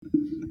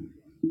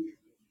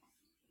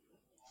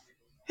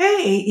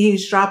Hey,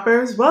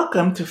 eavesdroppers,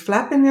 welcome to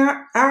Flapping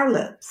Our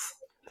Lips.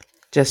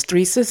 Just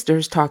three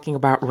sisters talking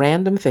about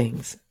random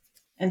things.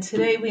 And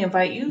today we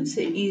invite you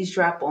to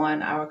eavesdrop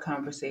on our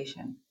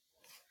conversation.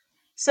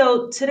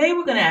 So, today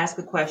we're going to ask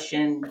a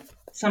question,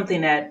 something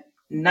that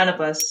none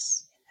of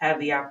us have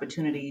the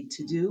opportunity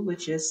to do,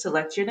 which is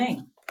select your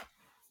name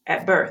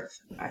at birth,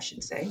 I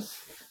should say.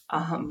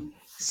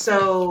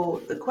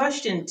 So, the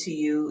question to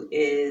you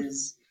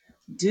is,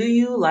 do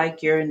you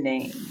like your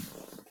name?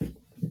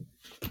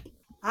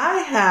 I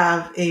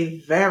have a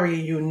very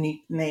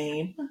unique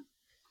name.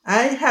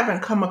 I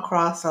haven't come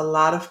across a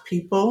lot of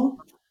people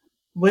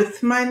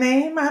with my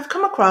name. I've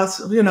come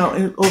across,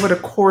 over the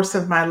course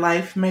of my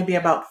life, maybe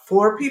about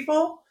four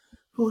people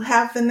who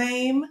have the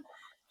name.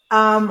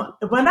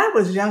 When I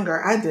was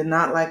younger, I did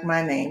not like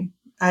my name.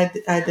 I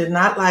did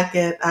not like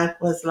it. I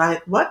was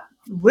like, what?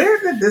 Where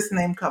did this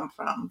name come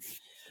from?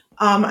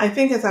 I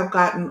think as I've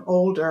gotten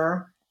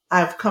older,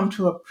 I've come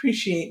to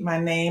appreciate my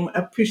name,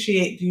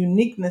 appreciate the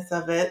uniqueness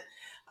of it.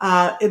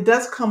 It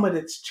does come with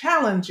its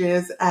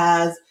challenges,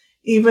 as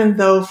even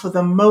though for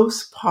the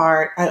most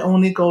part I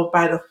only go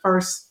by the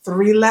first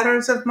three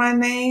letters of my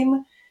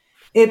name,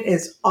 it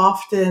is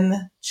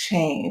often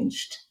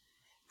changed.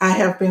 I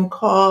have been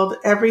called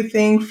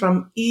everything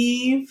from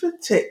Eve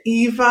to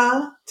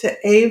Eva to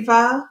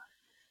Ava,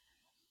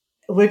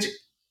 which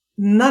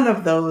none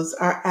of those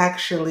are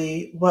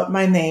actually what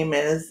my name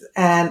is.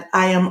 And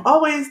I am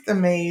always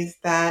amazed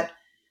that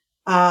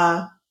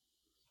uh,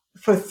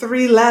 for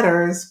three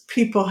letters,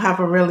 people have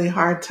a really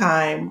hard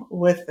time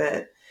with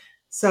it.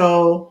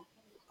 So,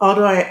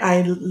 although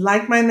I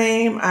like my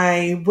name,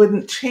 I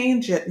wouldn't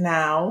change it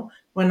now.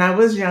 When I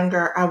was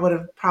younger, I would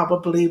have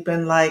probably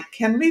been like,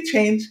 can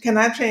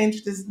I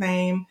change this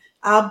name?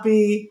 I'll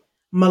be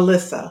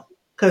Melissa,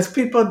 because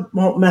people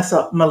won't mess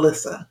up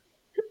Melissa.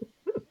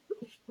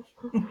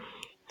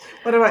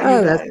 What about you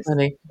Oh, that's guys?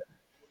 funny.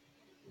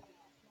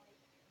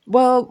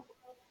 Well,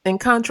 in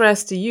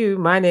contrast to you,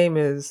 my name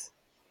is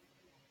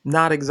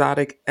not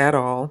exotic at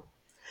all.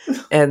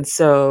 And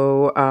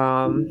so,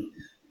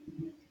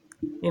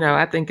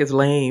 I think it's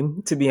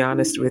lame, to be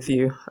honest with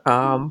you.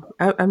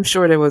 I'm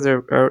sure there was a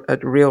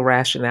real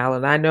rationale,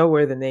 and I know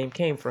where the name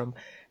came from.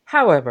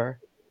 However,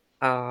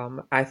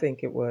 I think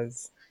it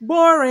was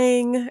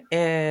boring,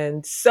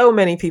 and so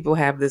many people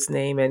have this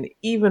name. And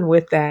even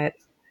with that,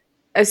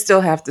 I still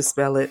have to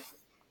spell it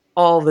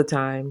all the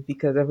time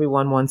because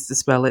everyone wants to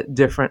spell it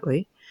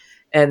differently.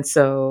 And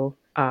so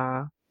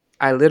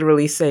I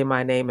literally say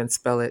my name and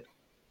spell it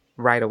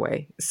right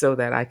away so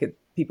that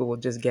people will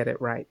just get it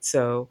right.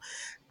 So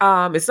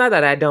it's not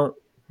that I don't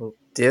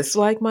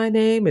dislike my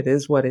name, it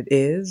is what it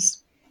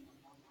is.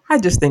 I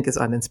just think it's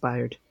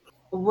uninspired.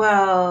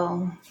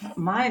 Well,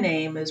 my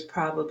name is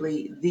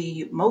probably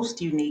the most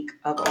unique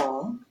of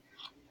all.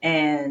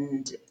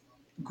 And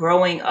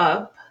growing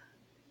up,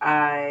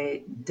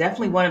 I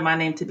definitely wanted my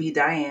name to be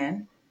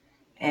Diane.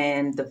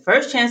 And the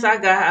first chance I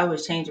got, I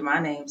was changing my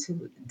name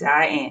to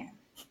Diane.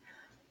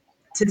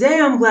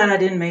 Today, I'm glad I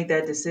didn't make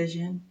that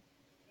decision.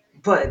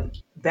 But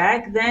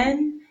back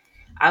then,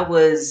 I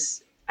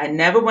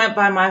never went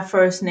by my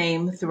first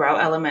name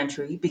throughout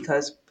elementary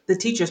because the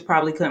teachers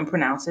probably couldn't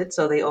pronounce it.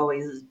 So they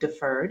always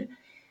deferred.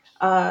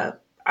 Uh,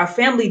 our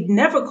family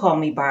never called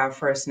me by our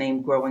first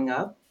name growing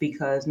up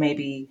because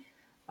maybe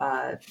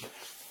uh,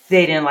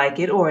 they didn't like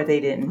it or they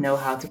didn't know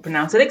how to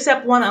pronounce it,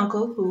 except one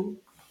uncle who,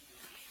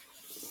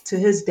 to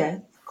his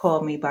death,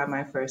 called me by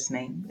my first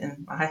name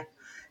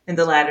in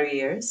the latter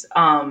years.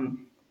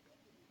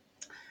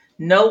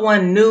 No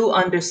one knew,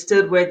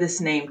 understood where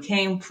this name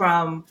came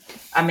from.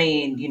 I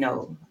mean,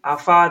 our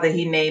father,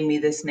 he named me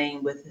this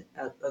name with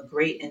a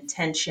great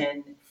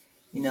intention.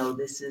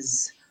 This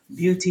is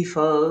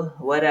beautiful,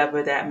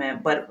 whatever that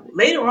meant. But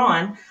later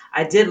on,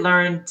 I did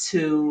learn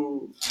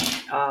to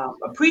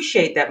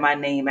appreciate that my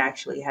name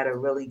actually had a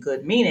really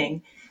good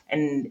meaning.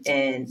 And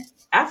in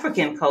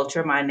African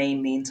culture, my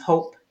name means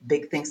hope,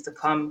 big things to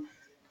come.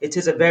 It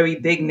is a very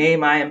big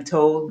name, I am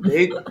told.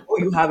 Big, oh,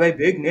 you have a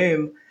big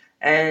name.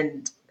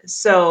 And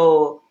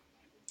so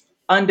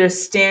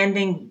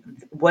understanding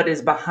what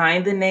is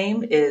behind the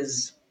name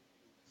is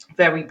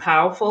very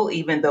powerful,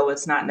 even though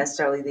it's not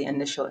necessarily the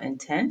initial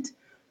intent.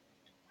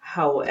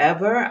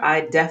 However,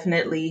 I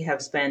definitely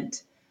have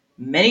spent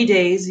many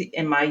days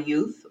in my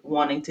youth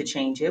wanting to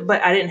change it,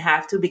 but I didn't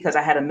have to because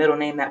I had a middle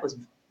name that was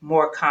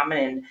more common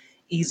and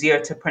easier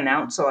to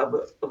pronounce.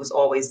 So it was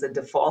always the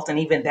default. And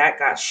even that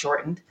got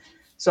shortened.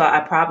 So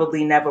I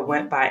probably never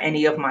went by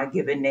any of my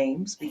given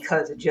names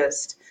because it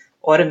just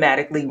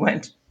automatically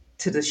went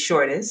to the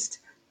shortest.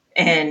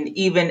 And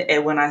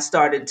even when I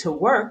started to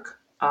work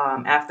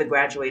after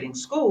graduating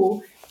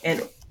school,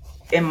 and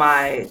in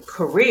my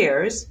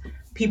careers,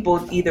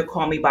 people either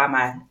call me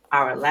by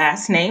our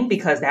last name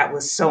because that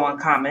was so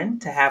uncommon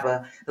to have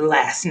a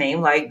last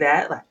name like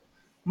that. Like,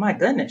 my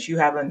goodness, you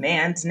have a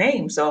man's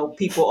name, so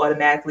people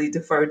automatically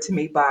defer to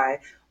me by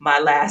my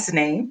last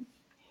name.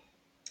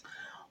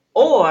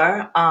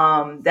 Or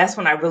that's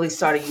when I really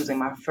started using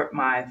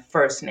my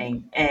first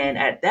name, and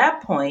at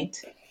that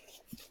point,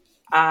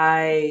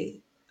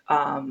 I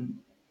um,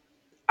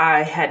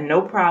 I had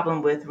no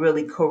problem with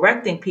really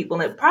correcting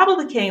people. And it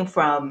probably came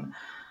from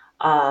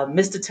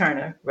Mr.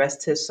 Turner,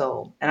 rest his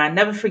soul. And I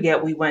never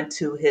forget, we went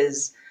to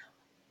his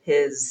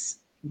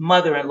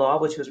mother-in-law,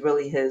 which was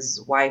really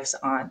his wife's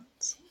aunt,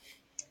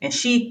 and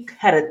she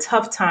had a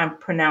tough time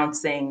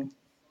pronouncing,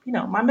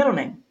 my middle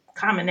name,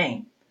 common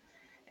name.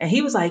 And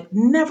he was like,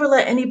 "Never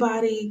let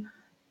anybody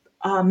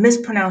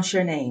mispronounce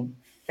your name.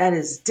 That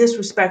is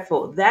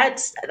disrespectful."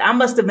 I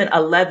must have been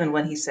 11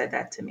 when he said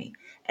that to me,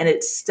 and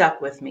it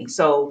stuck with me.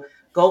 So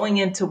going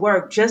into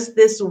work just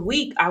this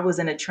week, I was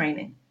in a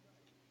training,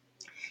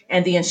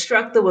 and the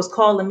instructor was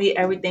calling me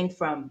everything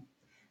from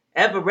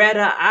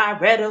Everetta, I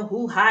Retta,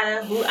 who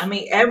Hada, who I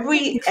mean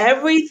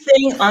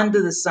everything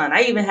under the sun.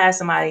 I even had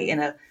somebody in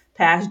a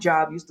past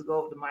job used to go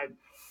over to my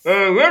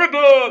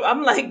Retta.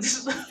 I'm like,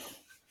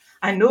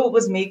 I knew it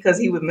was me because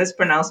he would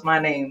mispronounce my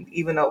name,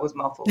 even though it was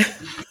muffled.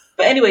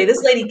 But anyway,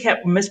 this lady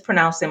kept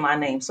mispronouncing my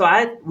name. So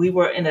we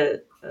were in a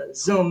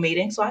Zoom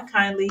meeting. So I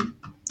kindly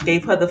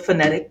gave her the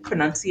phonetic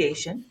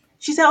pronunciation.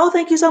 She said, "Oh,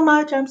 thank you so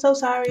much. I'm so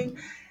sorry."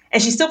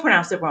 And she still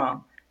pronounced it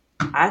wrong.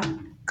 I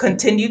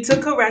continued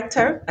to correct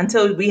her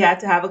until we had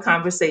to have a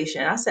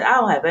conversation. I said, "I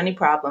don't have any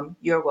problem.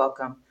 You're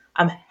welcome.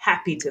 I'm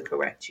happy to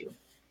correct you.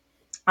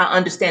 I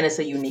understand it's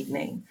a unique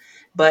name,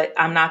 but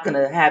I'm not going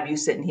to have you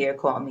sitting here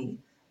calling me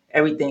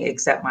everything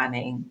except my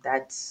name.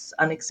 That's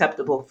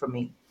unacceptable for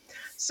me."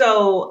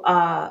 So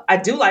I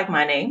do like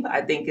my name.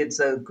 I think it's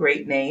a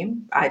great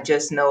name. I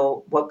just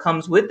know what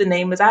comes with the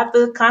name is I have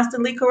to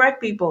constantly correct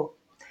people.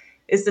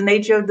 It's the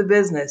nature of the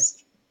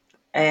business.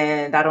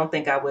 And I don't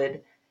think at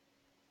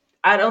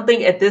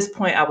this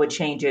point I would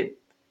change it.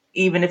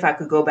 Even if I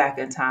could go back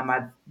in time,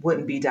 I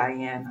wouldn't be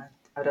Diane.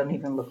 I don't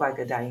even look like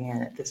a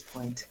Diane at this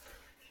point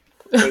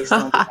based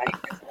on the way I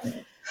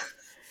present.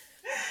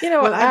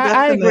 Well, I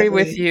I agree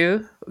with definitely.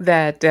 you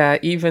that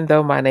even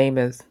though my name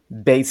is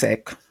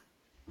basic,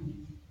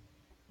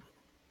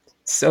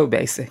 so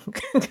basic,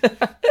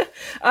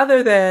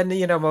 other than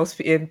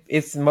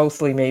it's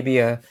mostly maybe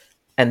a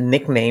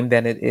nickname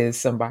than it is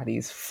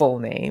somebody's full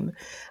name.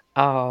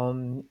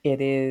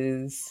 It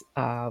is.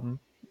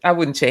 I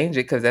wouldn't change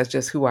it because that's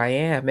just who I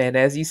am. And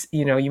as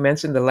you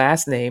mentioned the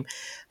last name,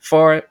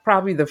 for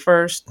probably the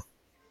first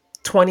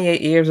 28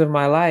 years of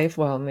my life,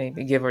 well,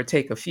 maybe give or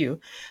take a few,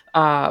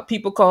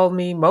 people called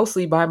me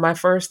mostly by my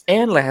first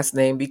and last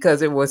name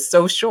because it was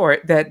so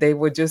short that they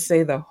would just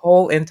say the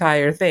whole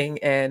entire thing.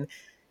 And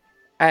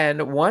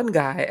one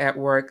guy at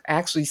work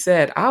actually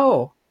said,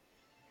 "Oh,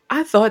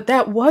 I thought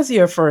that was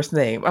your first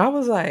name." I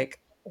was like,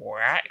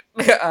 "What?"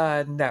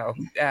 No,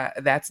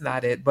 that's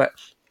not it. But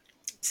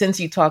since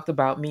you talked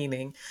about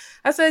meaning,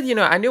 I said,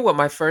 I knew what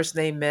my first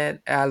name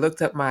meant. I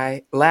looked up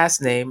my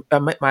last name,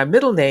 my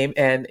middle name,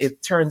 and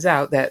it turns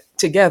out that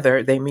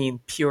together they mean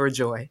pure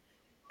joy.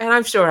 And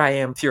I'm sure I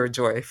am pure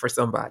joy for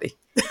somebody.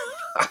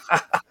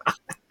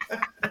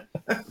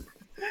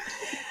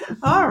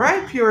 All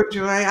right, Pure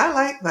Joy. I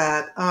like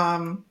that.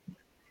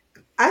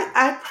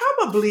 I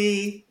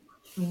probably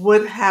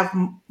would have,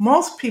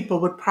 most people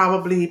would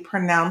probably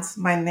pronounce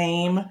my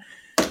name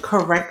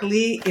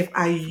correctly if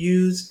I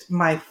used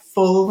my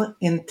full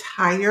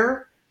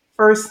entire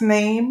first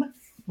name,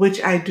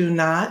 which I do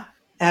not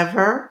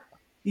ever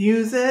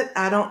use it.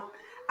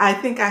 I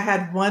think I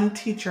had one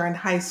teacher in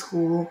high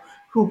school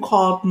who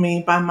called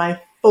me by my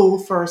full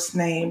first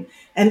name.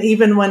 And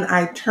even when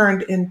I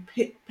turned in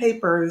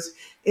papers,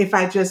 if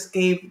I just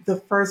gave the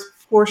first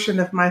portion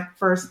of my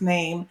first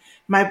name,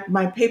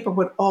 my paper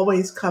would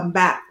always come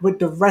back with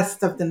the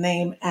rest of the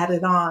name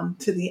added on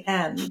to the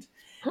end.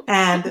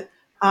 And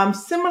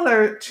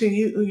similar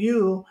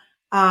to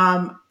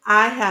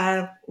I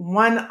have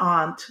one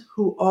aunt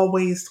who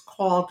always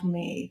called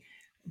me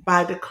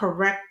by the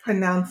correct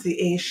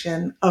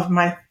pronunciation of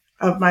my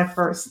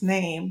first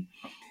name.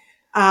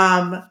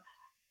 Um,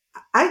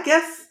 I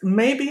guess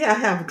maybe I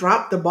have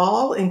dropped the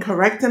ball in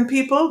correcting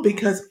people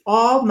because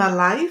all my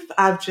life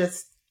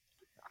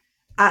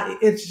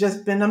it's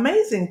just been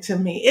amazing to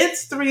me.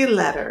 It's three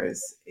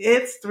letters.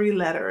 It's three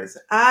letters.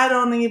 I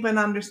don't even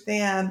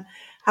understand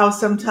how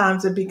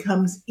sometimes it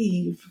becomes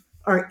Eve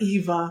or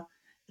Eva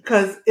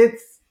because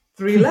it's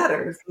three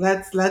letters.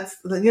 Let's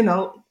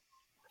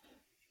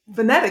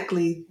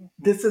phonetically,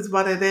 this is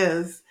what it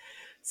is.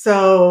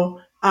 So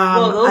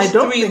Well, I those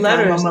don't three think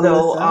I'm a letters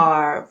though Melissa.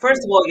 are,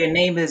 first of all, your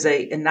name is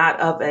not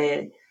of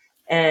an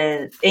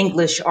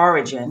English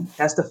origin.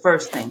 That's the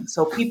first thing.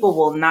 So people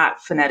will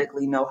not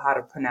phonetically know how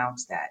to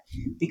pronounce that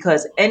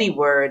because any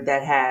word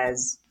that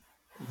has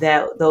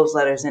those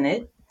letters in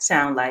it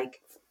sound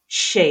like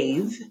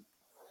shave,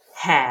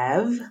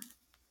 have,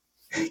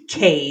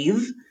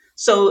 cave.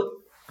 So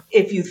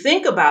if you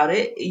think about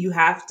it, you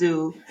have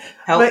to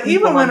help But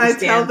even people when I tell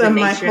understand the them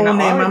my nature and whole the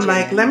name, I'm origin.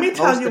 like, let And me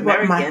tell most you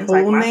what my Americans,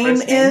 like whole my name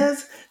first name,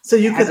 is so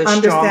you has can a understand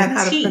strong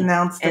how to T,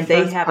 pronounce the and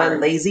they first have a part.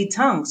 lazy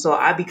tongue. So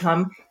I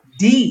become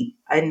D.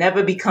 It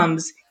never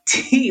becomes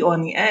T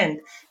on the end.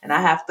 And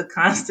I have to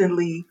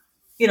constantly,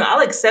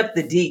 I'll accept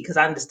the D because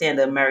I understand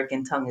the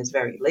American tongue is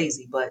very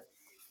lazy, but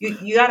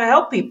you got to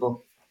help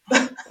people.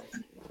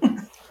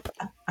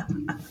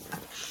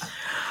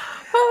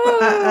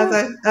 But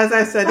as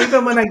I said,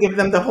 even when I give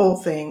them the whole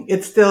thing,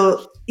 it's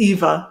still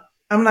Eva.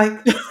 I'm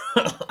like,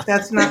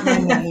 that's not my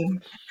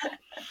name.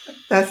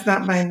 That's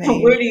not my Where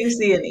name. do you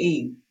see an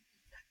E?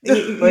 Or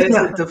You is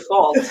know, it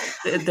default?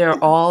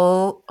 They're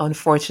all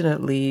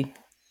unfortunately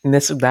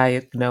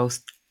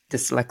misdiagnosed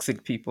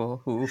dyslexic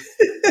people who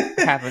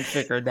haven't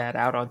figured that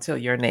out until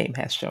your name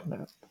has shown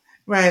up.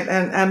 right?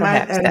 And my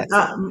Perhaps and that's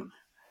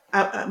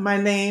it.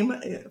 my name,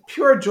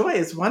 Pure Joy,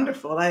 is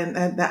wonderful.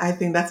 And I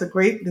think that's a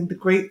great.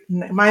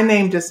 My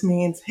name just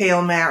means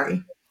Hail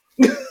Mary.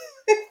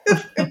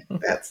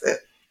 That's it.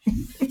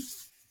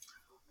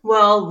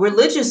 Well,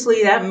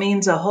 religiously, that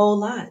means a whole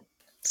lot.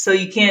 So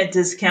you can't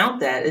discount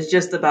that. It's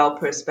just about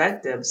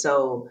perspective.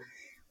 So,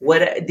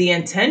 what the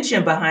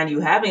intention behind you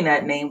having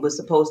that name was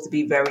supposed to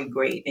be very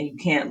great, and you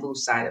can't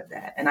lose sight of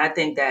that. And I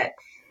think that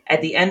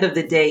at the end of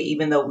the day,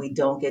 even though we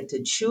don't get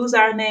to choose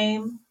our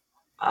name,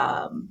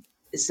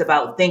 it's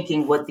about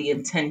thinking what the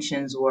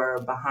intentions were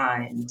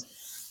behind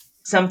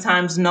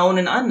sometimes known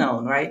and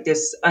unknown, right?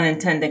 There's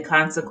unintended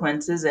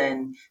consequences,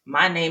 and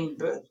my name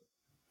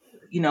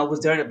was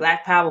during the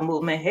Black Power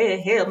movement. Hey,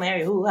 Hail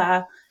Mary, hoo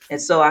ha.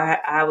 And so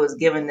I was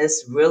given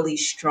this really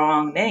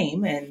strong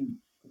name and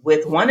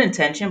with one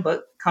intention,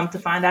 but come to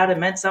find out it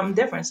meant something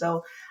different.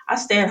 So I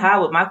stand high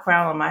with my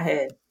crown on my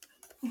head.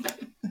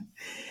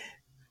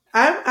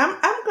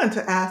 I'm going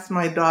to ask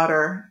my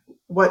daughter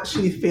what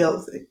she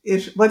feels,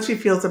 if what she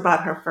feels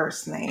about her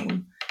first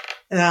name.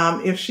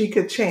 If she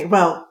could change,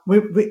 well,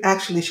 we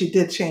actually, she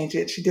did change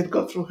it. She did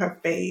go through her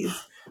phase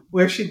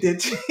where she did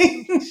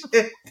change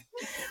it,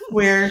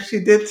 where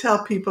she did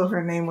tell people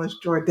her name was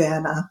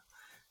Jordana.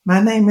 My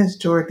name is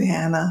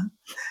Jordana.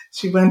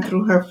 She went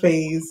through her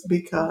phase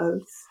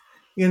because,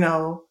 you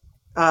know,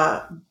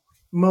 uh,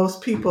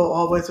 most people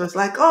always was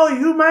like, "Oh,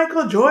 you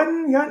Michael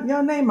Jordan?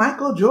 Your name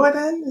Michael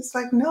Jordan?" It's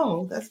like,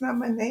 no, that's not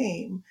my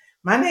name.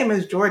 My name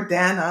is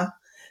Jordana.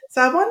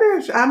 So I wonder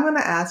if I'm going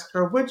to ask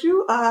her, would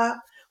you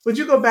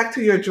go back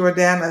to your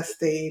Jordana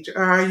stage,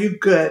 or are you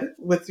good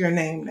with your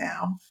name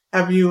now?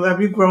 Have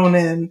you grown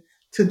in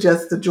to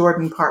just the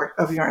Jordan part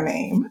of your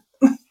name?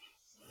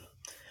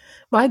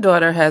 My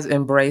daughter has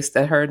embraced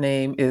that her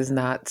name is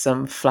not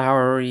some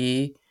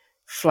flowery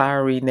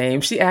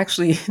name. She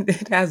actually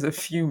it has a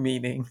few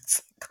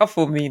meanings, a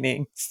couple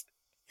meanings.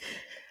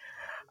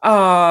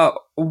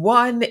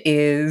 One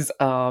is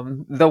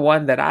the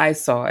one that I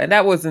saw, and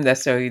that wasn't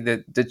necessarily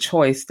the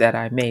choice that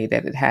I made.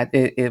 That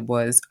it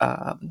was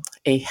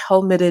a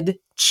helmeted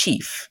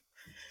chief.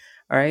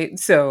 All right,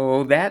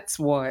 so that's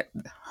what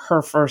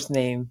her first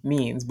name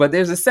means. But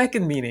there's a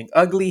second meaning,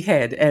 ugly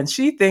head, and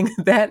she thinks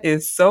that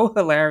is so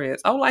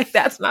hilarious. I'm like,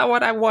 that's not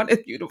what I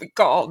wanted you to be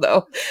called,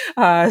 though.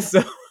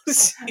 So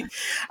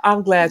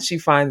I'm glad she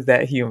finds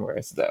that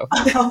humorous, though.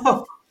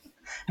 Oh,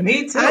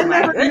 me I too. My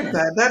never knew goodness.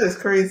 that. That is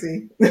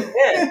crazy.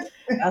 Yeah.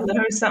 I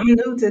learned something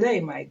new today.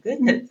 My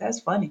goodness.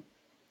 That's funny.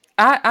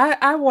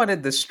 I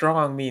wanted the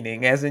strong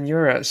meaning, as in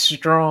you're a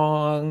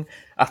strong,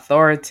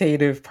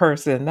 authoritative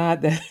person,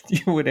 not that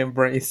you would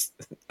embrace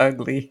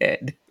ugly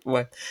head.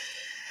 But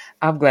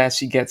I'm glad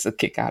she gets a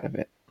kick out of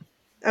it.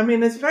 I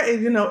mean, it's very,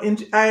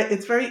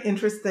 it's very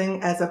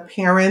interesting as a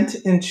parent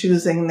in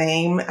choosing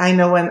name. I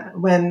know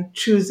when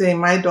choosing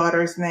my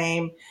daughter's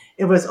name,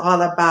 it was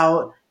all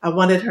about, I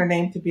wanted her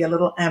name to be a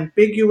little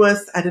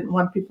ambiguous. I didn't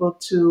want people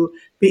to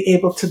be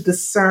able to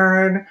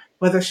discern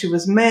whether she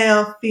was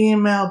male,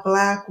 female,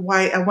 black,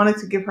 white. I wanted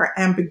to give her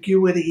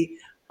ambiguity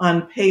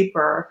on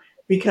paper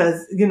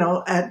because,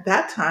 at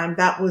that time,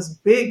 that was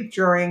big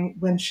during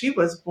when she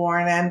was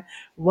born, and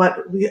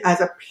what we,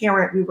 as a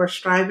parent, we were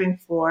striving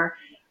for.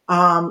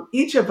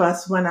 Each of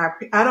us, when I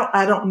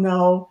don't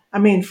know. I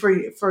mean,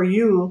 for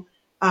you,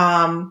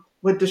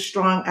 with the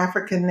strong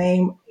African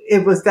name,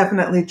 it was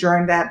definitely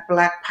during that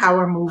Black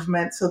Power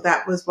movement. So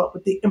that was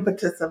what the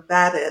impetus of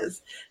that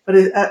is. But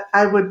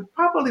I would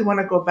probably want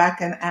to go back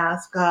and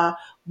ask,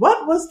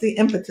 what was the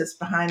impetus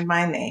behind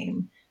my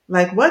name?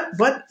 Like, what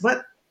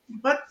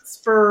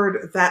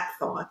spurred that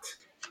thought?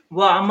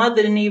 Well, our mother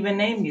didn't even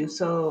name you,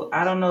 so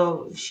I don't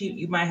know.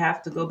 You might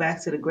have to go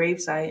back to the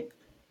gravesite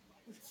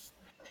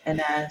and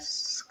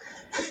ask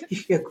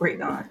your great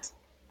aunt.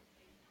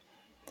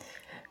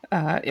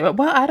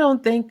 Well, I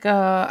don't think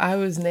I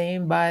was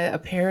named by a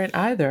parent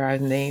either. I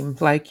was named,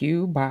 like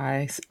you,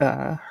 by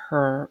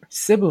her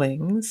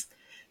siblings.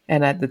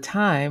 And at the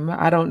time,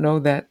 I don't know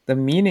that the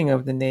meaning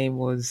of the name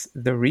was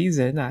the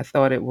reason. I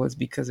thought it was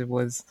because it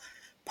was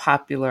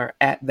popular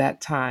at that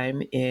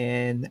time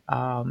in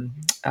a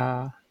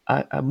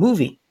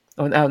movie.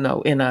 Oh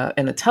no, in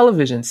a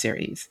television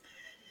series,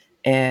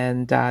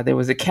 and there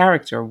was a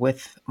character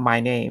with my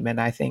name, and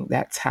I think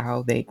that's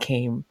how they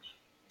came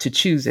to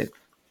choose it.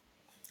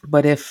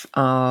 But if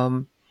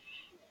our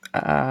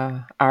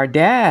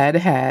dad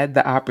had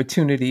the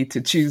opportunity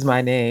to choose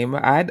my name,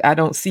 I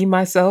don't see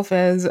myself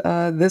as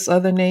this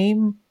other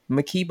name,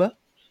 Makiba.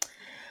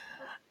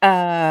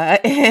 Uh,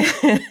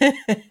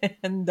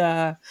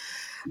 and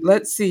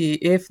let's see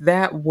if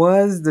that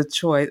was the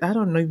choice. I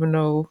don't even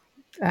know.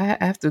 I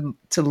have to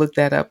look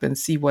that up and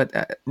see what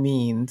that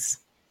means.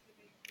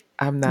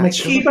 I'm not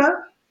sure. Makiba?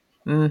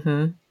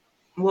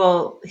 Mm-hmm.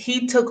 Well,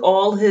 he took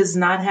all his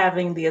not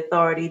having the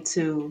authority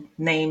to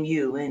name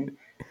you and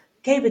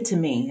gave it to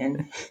me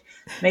and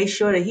made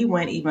sure that he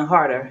went even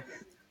harder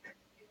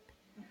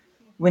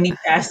when he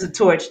passed the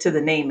torch to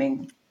the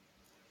naming.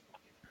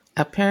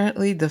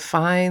 Apparently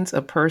defines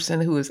a person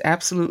who is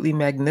absolutely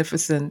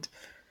magnificent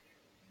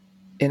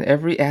in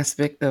every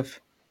aspect of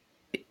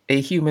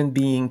a human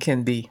being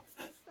can be.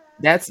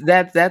 That's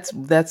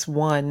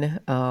one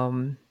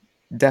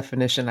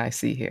definition I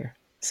see here.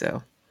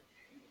 So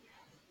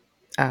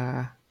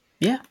uh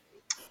yeah,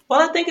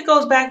 Well, I think it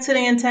goes back to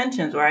the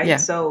intentions, right? yeah.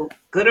 So,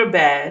 good or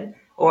bad,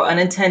 or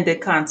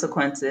unintended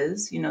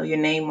consequences, your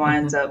name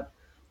winds Hmm. up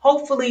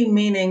hopefully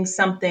meaning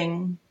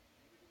something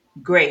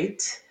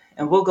great.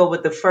 And we'll go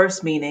with the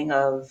first meaning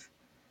of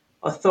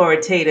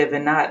authoritative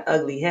and not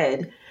ugly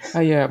head.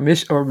 Oh yeah,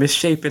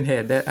 misshapen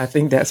head. That I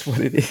think that's what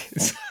it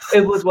is.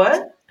 It was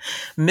what?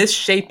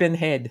 Misshapen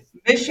head.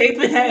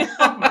 Misshapen head.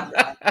 Oh my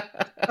God.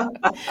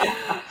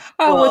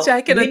 Oh, which Well,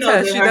 I can we know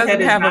attest. that She her head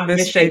doesn't is have a not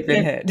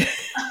misshapen misshapen. head.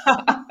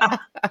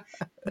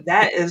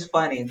 That is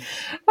funny.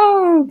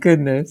 Oh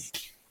goodness.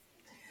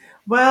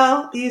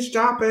 Well,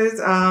 eavesdroppers,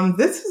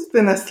 this has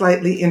been a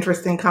slightly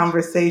interesting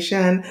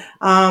conversation.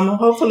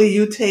 Hopefully,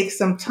 you take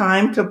some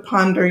time to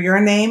ponder your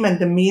name and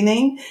the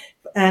meaning.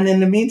 And in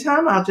the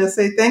meantime, I'll just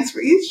say thanks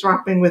for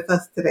eavesdropping with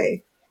us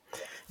today.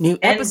 New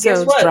And guess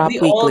episodes what? drop We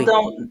all weekly.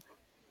 don't.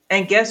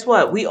 And guess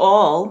what? We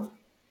all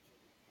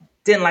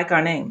didn't like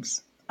our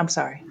names. I'm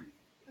sorry.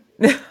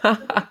 New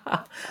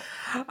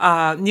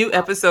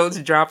episodes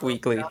drop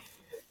weekly.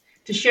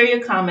 To share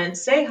your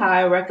comments, say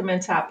hi,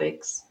 recommend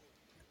topics,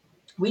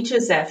 reach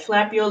us at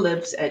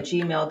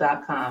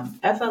flapyourlips@gmail.com.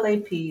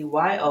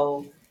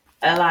 FLAPYOLIPS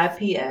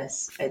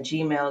at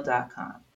gmail.com.